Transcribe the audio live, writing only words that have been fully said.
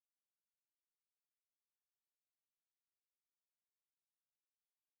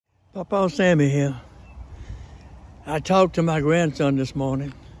Pawpaw Sammy here. I talked to my grandson this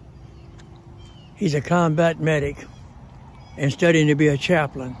morning. He's a combat medic and studying to be a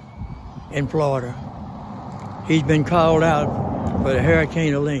chaplain in Florida. He's been called out for the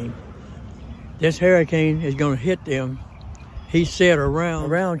Hurricane Helene. This hurricane is going to hit them, he said,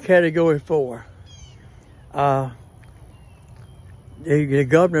 around Category 4. The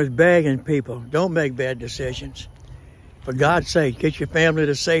governor's begging people, don't make bad decisions. For God's sake, get your family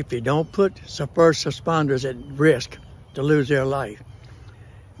to safety. Don't put first responders at risk to lose their life.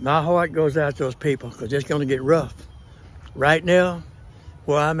 My heart goes out to those people because it's going to get rough. Right now,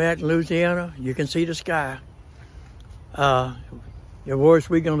 where I'm at in Louisiana, you can see the sky. The worst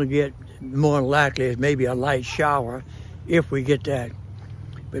we're going to get, more than likely, is maybe a light shower, if we get that.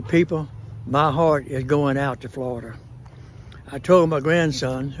 But people, my heart is going out to Florida. I told my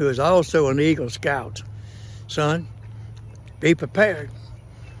grandson, who is also an Eagle Scout, son, be prepared.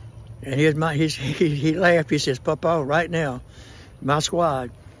 And he laughed. He says, Papa, right now, my squad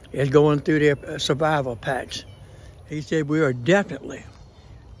is going through their survival packs. He said, we are definitely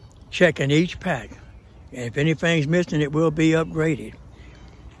checking each pack. And if anything's missing, it will be upgraded.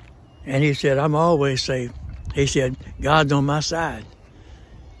 And he said, I'm always safe. He said, God's on my side.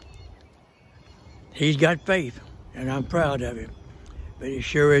 He's got faith, and I'm proud of him. But it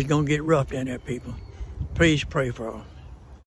sure is going to get rough down there, people. Please pray for him.